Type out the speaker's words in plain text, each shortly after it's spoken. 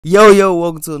Yo,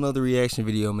 welcome to another reaction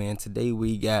video, man. Today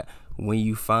we got when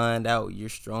you find out you're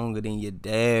stronger than your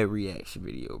dad reaction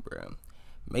video, bro.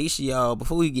 Make sure y'all,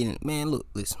 before we get in, man, look,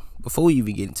 listen, before we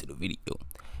even get into the video,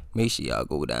 make sure y'all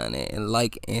go down there and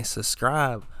like and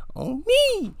subscribe on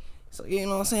me. So, you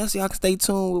know what I'm saying? So y'all can stay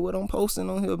tuned with what I'm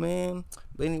posting on here, man.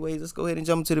 But anyways, let's go ahead and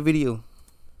jump into the video.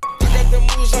 I got the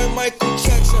moves like Michael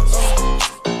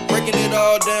Jackson, breaking it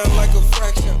all down like a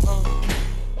fraction,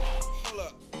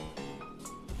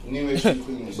 Anyway, she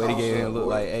clean this But he house gave up, him look boy.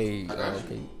 like, hey, I got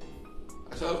okay. you.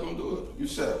 I said I was gonna do it. You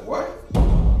said what?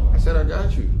 I said I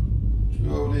got you. What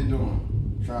you over there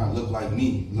doing? Trying to look like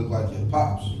me, look like your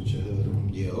pops. What your hood on?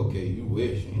 Yeah, okay, you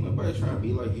wish. Ain't nobody trying to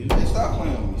be like you. Hey, stop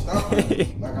playing with me. Stop playing with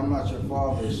me. Like I'm not your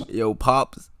father or something. Yo,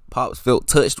 Pops felt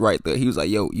touched right there. He was like,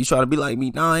 yo, you trying to be like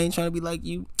me? Nah, I ain't trying to be like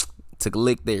you. Took a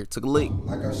lick there. Took a lick.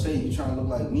 Like I said, you trying to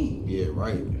look like me. Yeah,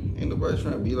 right. Ain't nobody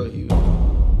trying to be like you.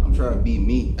 I'm trying to be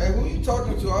me. Hey, who you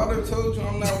talking to? I done told you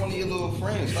I'm not one of your little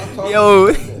friends. Stop talking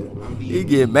Yo, to me like that. he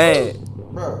get mad.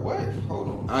 Bro, what? Hold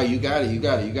on. Ah, you got it.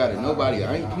 Nobody.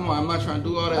 Come on, I'm not trying to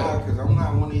do all Nah, that. because I'm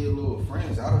not one of your little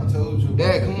friends. I done told you.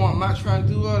 Dad, come on, I'm not trying to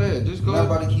do all that. Just go.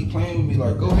 Nobody keep playing with me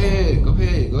like Go that. ahead.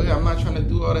 I'm not trying to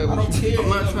do all that I don't with you. care. I'm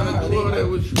not trying to do all that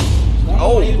with you.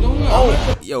 What you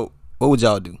doing? Yo, what would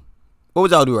y'all do? What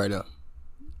would y'all do right now?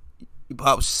 Your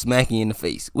Pops smacking you in the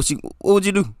face. What would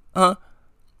you do?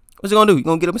 What you gonna do? You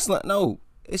gonna get him a slap? No,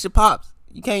 it's your Pops.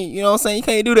 You can't, you know what I'm saying? You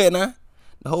can't do that now.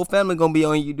 The whole family gonna be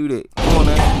on you do that. Come on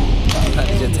now.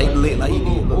 Just take the lick like you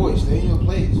did. Boy, stay in your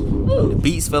place. The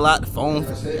beats fell out, the phone. Like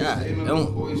I said, God, stay in the don't.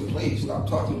 little boy's place. Stop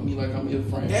talking to me like I'm your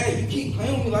friend. Dad, you keep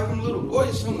playing with me like I'm a little boy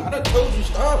or something. I done told you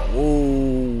stop.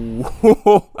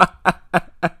 Whoa.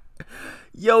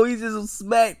 Yo, he just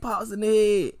smacked Pops in the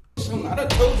head. Something. I done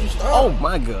told you stop. Oh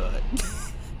my God.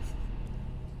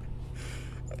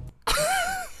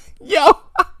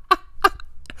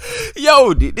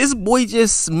 Yo, did this boy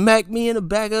just smack me in the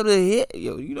back of the head?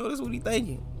 Yo, you know that's what he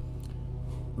thinking.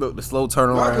 Look, the slow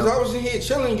turn Nah, because around. I was in here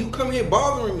chilling. You come here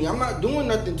bothering me. I'm not doing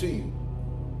nothing to you.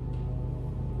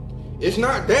 It's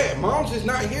not that. Mom's is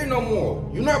not here no more.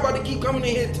 You're not about to keep coming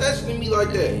in here testing me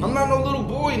like that. I'm not no little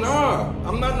boy, nah.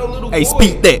 I'm not no little boy. Hey,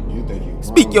 speak that. You think you grown?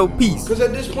 Speak your piece. Because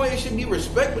at this point, it should be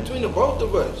respect between the both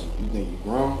of us. You think you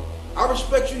grown? I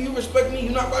respect you, you respect me.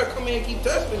 You're not about to come in and keep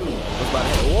testing me.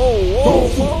 Whoa.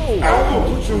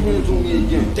 Don't put your hands on me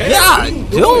again. Dad, Yeah, what you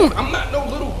dude. doing? I'm not no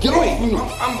little boy. Get off me.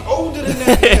 I'm older than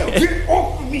that now. Get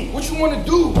off of me. What you want to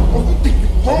do? Oh, you think you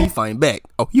He grown? fighting back.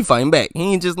 He fighting back.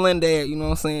 He ain't just letting that, you know what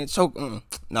I'm saying, choke.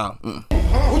 Nah.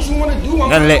 What you want to do? I'm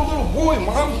None of not that. no little boy.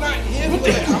 Mom's not here for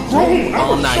that. I'm Grown.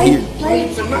 I'm not so here.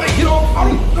 grown tonight. Get off. I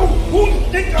don't know who you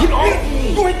think I Get off am.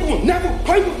 me. You ain't gonna never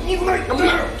play with me like I'm that.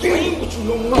 not playing with you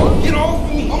no more. Get off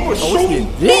of me. I'm gonna show what's you.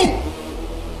 this?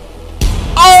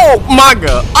 Oh my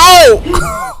God. Oh.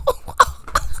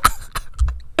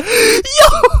 Yo.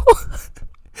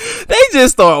 They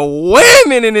just start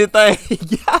whamming in this thing.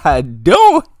 God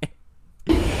damn.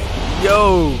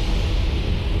 Yo.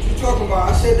 What you talking about?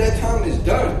 I said that time is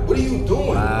done. What are you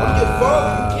doing? I'm your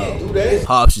father. You can't do that.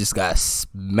 Pops just got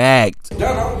smacked. It's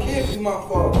done. I don't care if you're my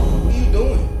father. What are you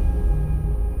doing?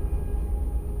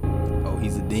 Oh,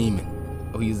 he's a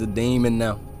demon. Oh, he's a demon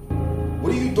now.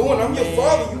 What are you doing? I'm your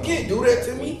father. You can't do that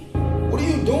to me. What are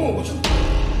you doing? What you?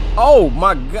 Oh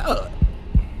my God.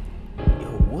 Yo,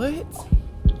 what?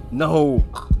 No.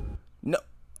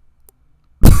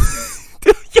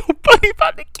 Yo, buddy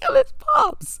about to kill his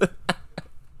Pops.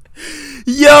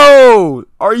 Yo,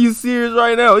 are you serious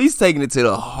right now? He's taking it to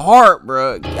the heart,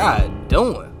 bro. God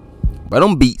damn. But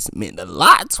them beats meant a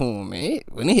lot to him, man.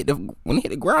 When he hit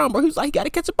the ground, bro, he was like, he gotta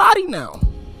catch a body now.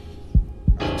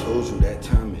 I told you that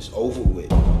time is over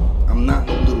with. I'm not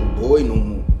no little boy no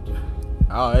more.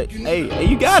 All right, hey,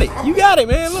 you got it. You got it,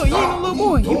 man. Look, you ain't a little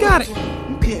boy. You got it.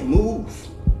 You can't move.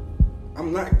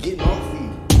 I'm not getting off of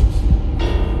you.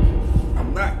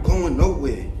 I'm not going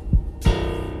nowhere.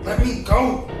 Let me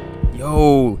go.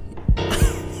 Yo.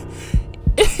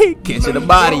 Catching the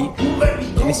body.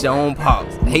 And it's your own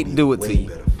Pops. I hate to do it to you.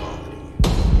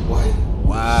 What?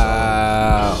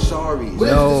 Wow. Sorry.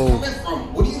 No. Where's this coming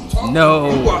from? What are you talking No.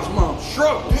 about? You watch Mom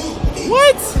struggle, dude.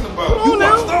 What? You Hold on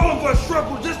watched now. all of us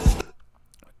struggle just to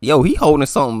Yo, he holding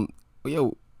something.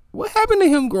 Yo, what happened to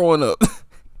him growing up?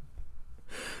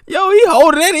 Yo, he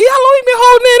holding that in. How long he been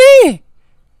holding that in?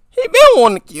 He been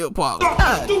wanting to kill Pops.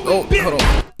 God. Oh, hold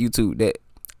on. YouTube, that.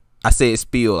 I said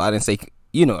spill. I didn't say,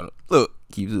 you know, look,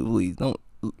 please don't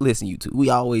listen, YouTube. We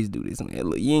always do this, man.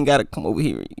 Look, you ain't got to come over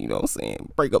here, you know what I'm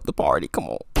saying? Break up the party. Come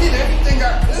on. did everything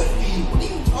I could for you. What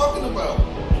are you talking about?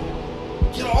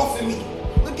 Get off of me.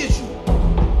 Look at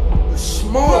you. You're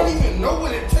small. You don't even know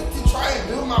what it took to try and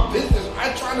build my business.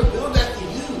 I try to build that for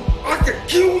you. I could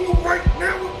kill you right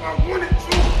now if I wanted to.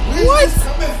 Where's this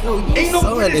coming from? Ain't no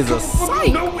where it's coming from.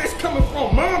 You know where it's coming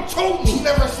from. Mom told me. She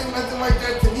never said nothing like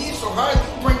that to me, so how are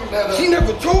you bringing that up? She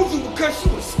never told you because she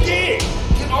was scared.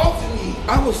 Get off of me.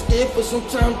 I was scared for some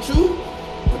time too,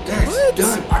 but that's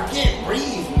done. I can't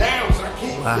breathe now, so I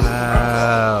can't breathe.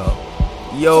 Wow.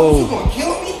 Yo. So you gonna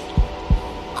kill me?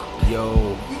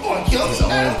 Yo. You gonna kill me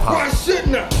now? Why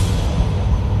shouldn't I?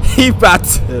 He about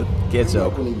to get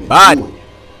your body. body.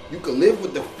 You can live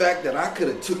with the fact that I could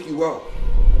have took you out.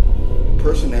 The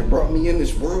person that brought me in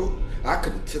this world, I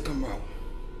could have took him out.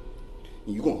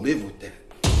 And you gonna live with that.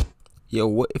 Yo,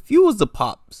 what if you was the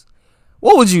Pops?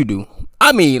 What would you do?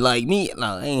 I mean, like me,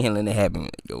 nah, I ain't letting it happen.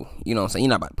 Yo, you know what I'm saying? You're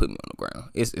not about to put me on the ground.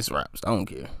 It's raps. I don't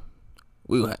care.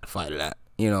 We gonna have to fight it out.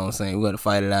 You know what I'm saying? We gotta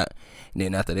fight it out. And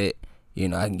then after that, you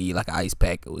know, I can give you like an ice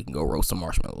pack, or we can go roast some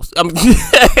marshmallows.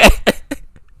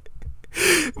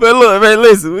 But look, man,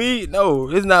 listen,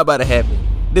 it's not about to happen.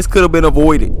 This could have been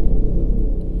avoided.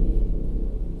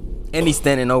 And he's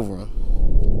standing over him.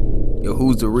 Yo,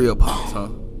 who's the real Pops, huh?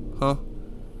 Huh?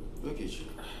 Look at you.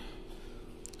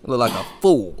 Look like a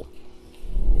fool.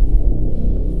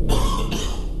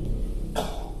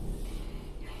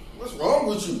 What's wrong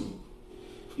with you?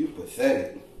 You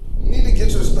pathetic. You need to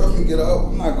get your stuff and get out.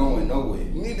 I'm not going nowhere.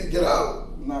 You need to get out.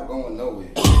 I'm not going nowhere.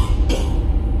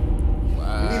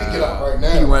 You need to get out right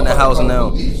now. He run the house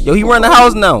now. Yo, he run the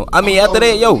house now. I mean, after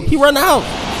that, yo, he run the house.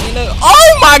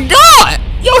 Oh my God!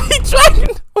 Yo, he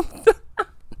dragging him.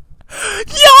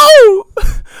 Yo!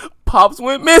 Pops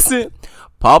went missing.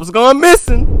 Pops gone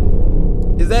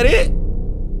missing. Is that it?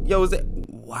 Yo, is that?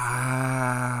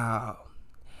 Wow.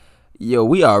 Yo,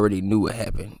 we already knew what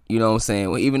happened. You know what I'm saying?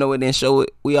 Well, even though it didn't show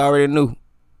it, we already knew.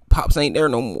 Pops ain't there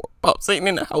no more. Pops ain't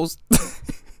in the house.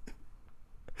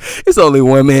 It's only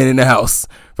one man in the house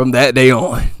from that day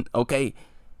on. Okay?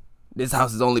 This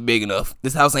house is only big enough.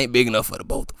 This house ain't big enough for the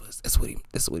both of us. That's what he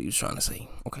was trying to say.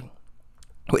 Okay?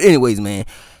 But anyways, man,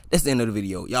 that's the end of the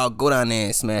video. Y'all go down there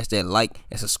and smash that like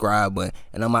and subscribe button.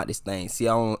 And I'm out this thing. See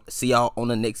y'all on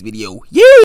the next video. Yeah!